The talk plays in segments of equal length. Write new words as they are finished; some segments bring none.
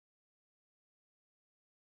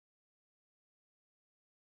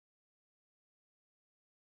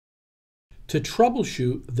To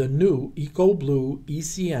troubleshoot the new EcoBlue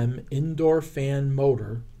ECM indoor fan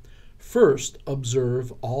motor, first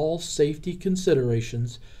observe all safety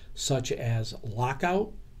considerations such as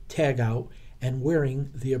lockout, tagout, and wearing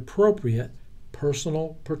the appropriate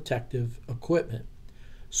personal protective equipment.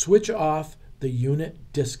 Switch off the unit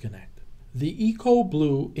disconnect. The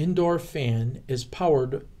EcoBlue indoor fan is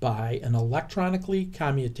powered by an electronically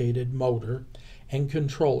commutated motor and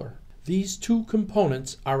controller. These two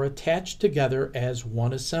components are attached together as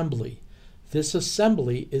one assembly. This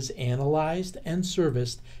assembly is analyzed and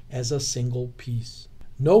serviced as a single piece.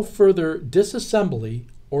 No further disassembly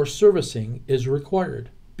or servicing is required.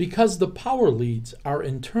 Because the power leads are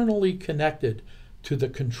internally connected to the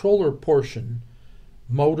controller portion,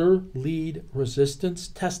 motor lead resistance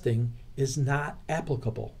testing is not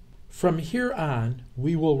applicable. From here on,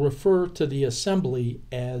 we will refer to the assembly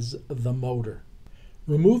as the motor.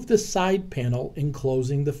 Remove the side panel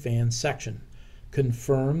enclosing the fan section.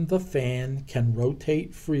 Confirm the fan can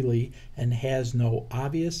rotate freely and has no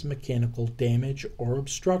obvious mechanical damage or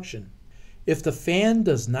obstruction. If the fan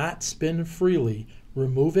does not spin freely,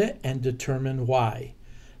 remove it and determine why.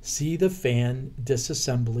 See the fan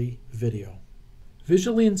disassembly video.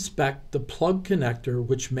 Visually inspect the plug connector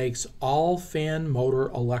which makes all fan motor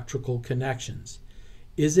electrical connections.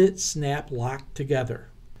 Is it snap locked together?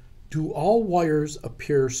 Do all wires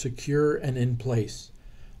appear secure and in place?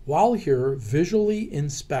 While here, visually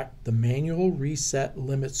inspect the manual reset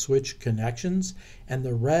limit switch connections and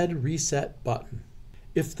the red reset button.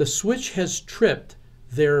 If the switch has tripped,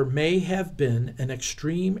 there may have been an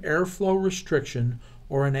extreme airflow restriction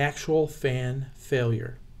or an actual fan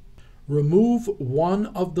failure. Remove one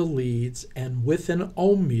of the leads and with an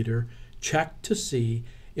ohm meter, check to see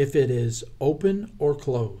if it is open or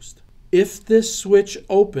closed. If this switch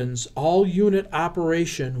opens, all unit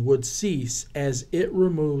operation would cease as it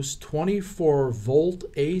removes 24-volt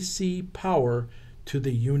AC power to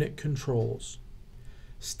the unit controls.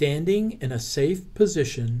 Standing in a safe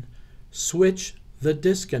position, switch the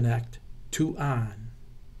disconnect to on.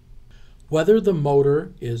 Whether the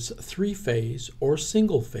motor is three-phase or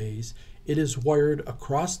single-phase, it is wired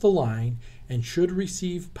across the line and should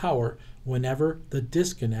receive power whenever the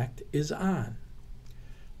disconnect is on.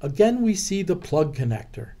 Again, we see the plug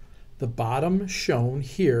connector. The bottom shown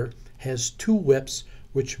here has two whips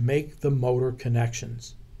which make the motor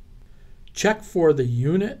connections. Check for the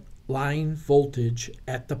unit line voltage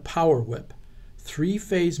at the power whip.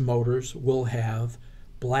 Three-phase motors will have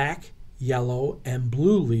black, yellow, and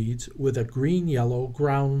blue leads with a green-yellow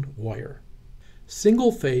ground wire.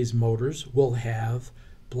 Single-phase motors will have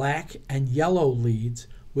black and yellow leads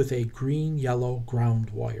with a green-yellow ground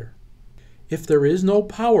wire. If there is no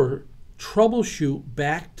power, troubleshoot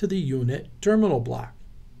back to the unit terminal block.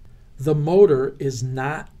 The motor is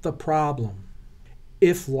not the problem.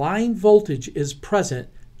 If line voltage is present,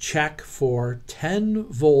 check for 10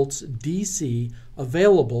 volts DC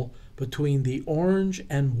available between the orange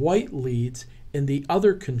and white leads in the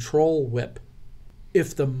other control whip.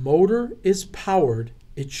 If the motor is powered,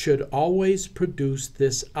 it should always produce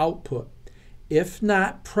this output. If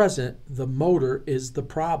not present, the motor is the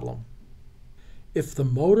problem. If the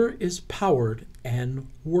motor is powered and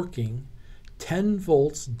working, 10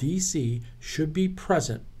 volts DC should be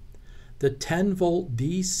present. The 10 volt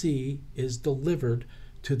DC is delivered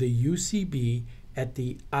to the UCB at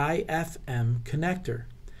the IFM connector.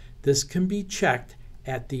 This can be checked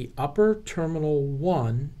at the upper terminal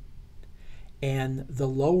 1 and the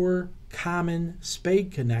lower common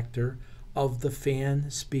spade connector of the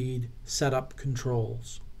fan speed setup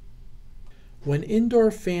controls. When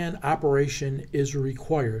indoor fan operation is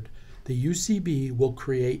required, the UCB will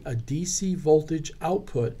create a DC voltage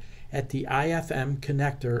output at the IFM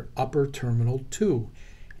connector upper terminal 2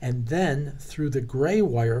 and then through the gray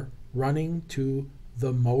wire running to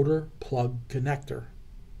the motor plug connector.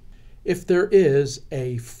 If there is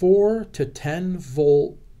a 4 to 10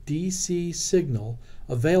 volt DC signal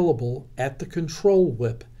available at the control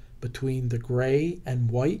whip between the gray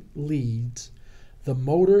and white leads, the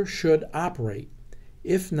motor should operate.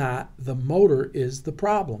 If not, the motor is the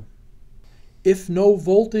problem. If no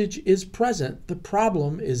voltage is present, the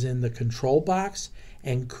problem is in the control box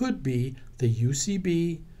and could be the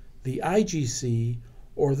UCB, the IGC,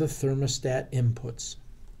 or the thermostat inputs.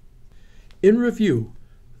 In review,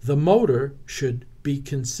 the motor should be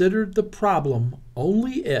considered the problem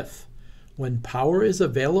only if, when power is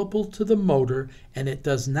available to the motor and it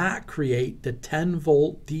does not create the 10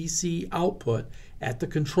 volt DC output at the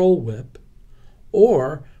control whip,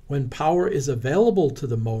 or when power is available to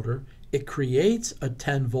the motor, it creates a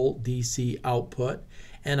 10 volt DC output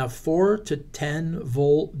and a 4 to 10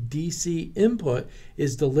 volt DC input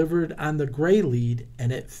is delivered on the gray lead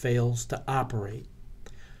and it fails to operate.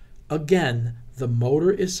 Again, the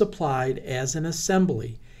motor is supplied as an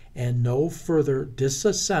assembly and no further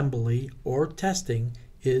disassembly or testing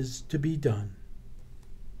is to be done.